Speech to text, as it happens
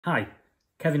Hi,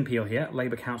 Kevin Peel here,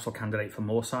 Labour Council candidate for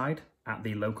Moorside at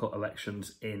the local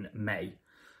elections in May.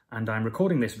 And I'm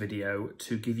recording this video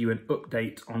to give you an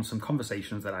update on some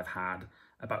conversations that I've had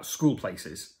about school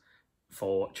places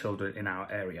for children in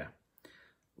our area.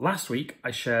 Last week, I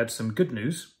shared some good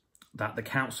news that the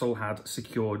council had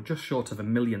secured just short of £1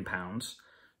 million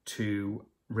to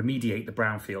remediate the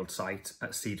brownfield site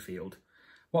at Seedfield.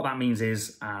 What that means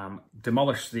is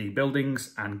demolish the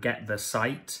buildings and get the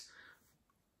site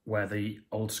where the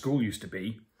old school used to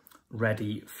be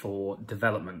ready for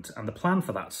development. And the plan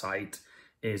for that site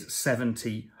is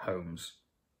 70 homes.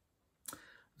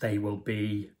 They will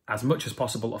be as much as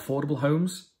possible affordable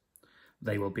homes.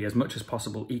 They will be as much as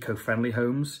possible eco-friendly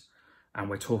homes. And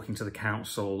we're talking to the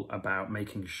council about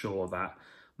making sure that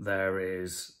there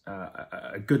is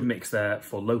a good mix there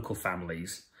for local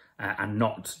families and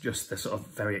not just the sort of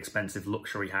very expensive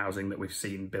luxury housing that we've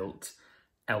seen built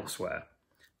elsewhere.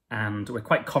 And we're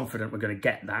quite confident we're going to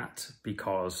get that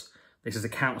because this is a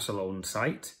council-owned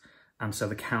site, and so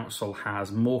the council has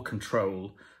more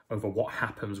control over what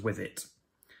happens with it.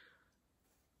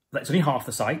 That's only half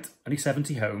the site, only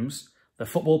 70 homes. The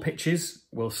football pitches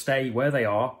will stay where they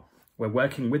are. We're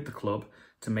working with the club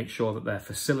to make sure that their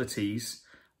facilities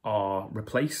are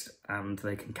replaced and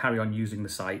they can carry on using the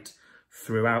site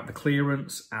throughout the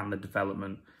clearance and the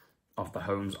development of the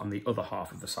homes on the other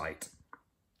half of the site.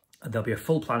 There'll be a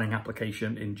full planning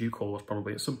application in due course,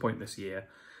 probably at some point this year,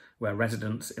 where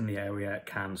residents in the area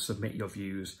can submit your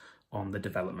views on the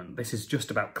development. This is just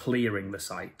about clearing the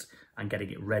site and getting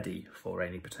it ready for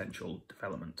any potential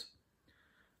development.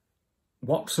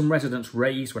 What some residents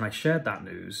raised when I shared that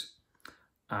news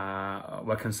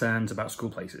were concerns about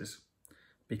school places,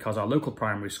 because our local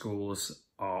primary schools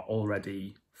are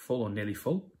already full or nearly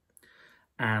full,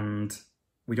 and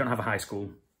we don't have a high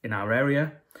school in our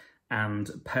area.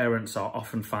 And parents are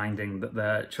often finding that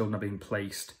their children are being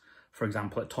placed, for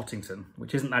example, at Tottington,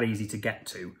 which isn't that easy to get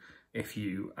to if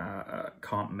you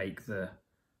can't make the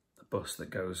bus that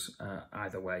goes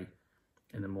either way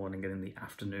in the morning and in the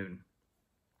afternoon.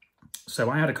 So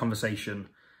I had a conversation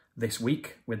this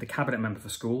week with the Cabinet Member for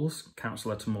Schools,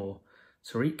 Councillor Tamor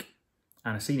Tariq,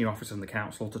 and a senior officer in the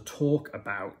council to talk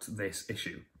about this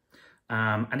issue.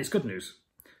 And it's good news.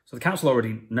 So the council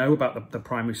already know about the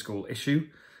primary school issue.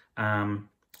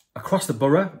 Across the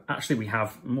borough, actually, we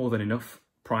have more than enough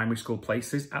primary school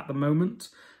places at the moment,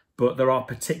 but there are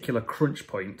particular crunch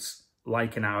points,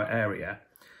 like in our area,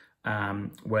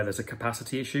 where there's a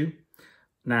capacity issue.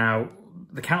 Now,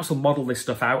 the council modelled this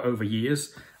stuff out over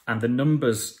years, and the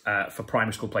numbers for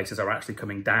primary school places are actually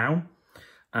coming down.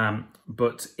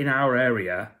 But in our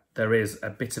area, there is a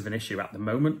bit of an issue at the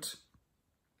moment.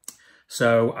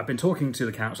 So I've been talking to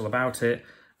the council about it,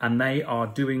 and they are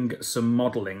doing some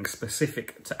modelling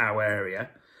specific to our area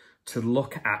to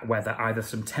look at whether either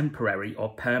some temporary or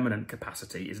permanent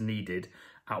capacity is needed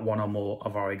at one or more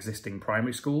of our existing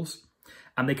primary schools.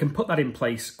 And they can put that in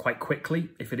place quite quickly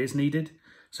if it is needed.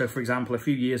 So, for example, a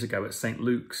few years ago at St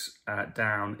Luke's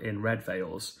down in Red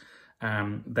Vales,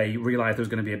 they realised there was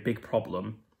going to be a big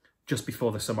problem just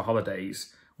before the summer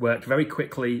holidays, worked very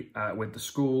quickly with the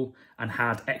school and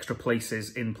had extra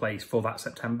places in place for that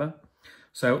September.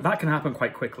 So that can happen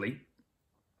quite quickly.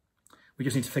 We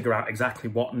just need to figure out exactly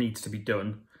what needs to be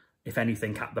done, if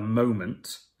anything, at the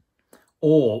moment,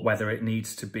 or whether it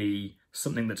needs to be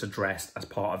something that's addressed as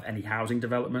part of any housing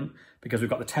development, because we've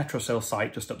got the Tetrasil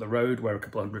site just up the road where a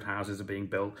couple of hundred houses are being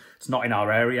built. It's not in our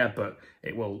area, but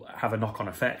it will have a knock-on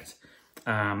effect.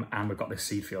 And we've got this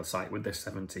Seedfield site with this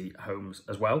 70 homes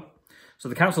as well. So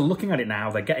the council are looking at it now,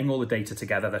 they're getting all the data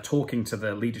together, they're talking to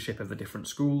the leadership of the different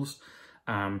schools.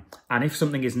 And if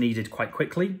something is needed quite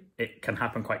quickly, it can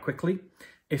happen quite quickly.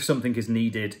 If something is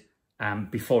needed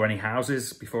before any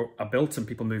houses are built and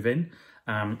people move in,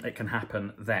 it can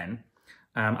happen then.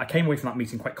 I came away from that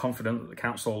meeting quite confident that the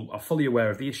council are fully aware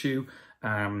of the issue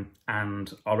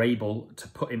and are able to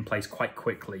put in place quite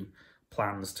quickly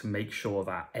plans to make sure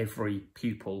that every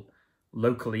pupil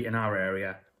locally in our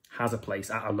area has a place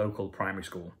at a local primary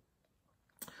school.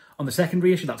 On the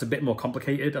secondary issue, that's a bit more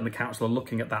complicated, and the council are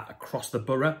looking at that across the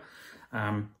borough.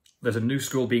 There's a new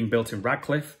school being built in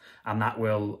Radcliffe, and that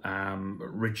will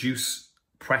reduce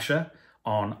pressure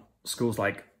on schools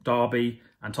like Derby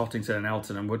and Tottington and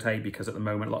Elton and Woodhay, because at the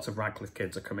moment lots of Radcliffe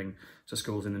kids are coming to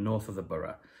schools in the north of the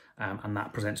borough, and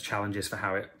that presents challenges for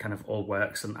how it kind of all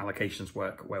works and allocations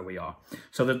work where we are.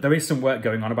 So there is some work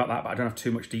going on about that, but I don't have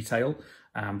too much detail.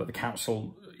 But the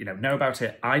council, know about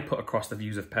it. I put across the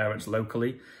views of parents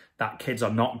locally that kids are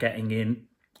not getting in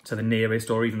to the nearest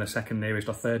or even the second nearest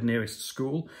or third nearest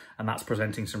school, and that's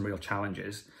presenting some real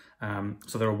challenges.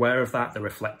 So they're aware of that, they're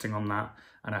reflecting on that,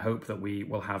 and I hope that we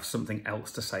will have something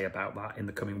else to say about that in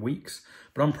the coming weeks.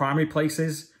 But on primary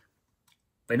places,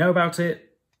 they know about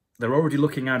it, they're already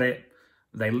looking at it,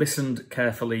 they listened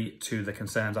carefully to the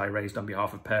concerns I raised on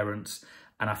behalf of parents,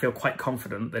 and I feel quite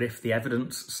confident that if the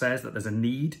evidence says that there's a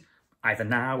need, either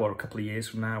now or a couple of years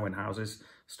from now when houses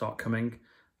start coming,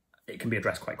 it can be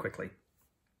addressed quite quickly.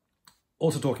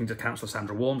 Also talking to Councillor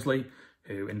Sandra Walmsley,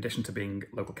 who in addition to being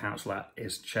local councillor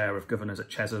is chair of governors at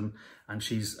Chesham, and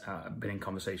she's been in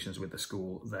conversations with the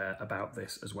school there about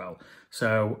this as well.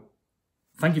 So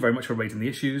thank you very much for raising the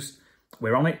issues.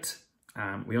 We're on it,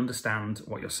 we understand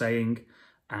what you're saying,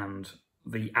 and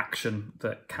the action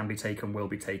that can be taken will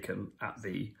be taken at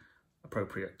the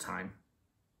appropriate time.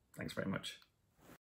 Thanks very much.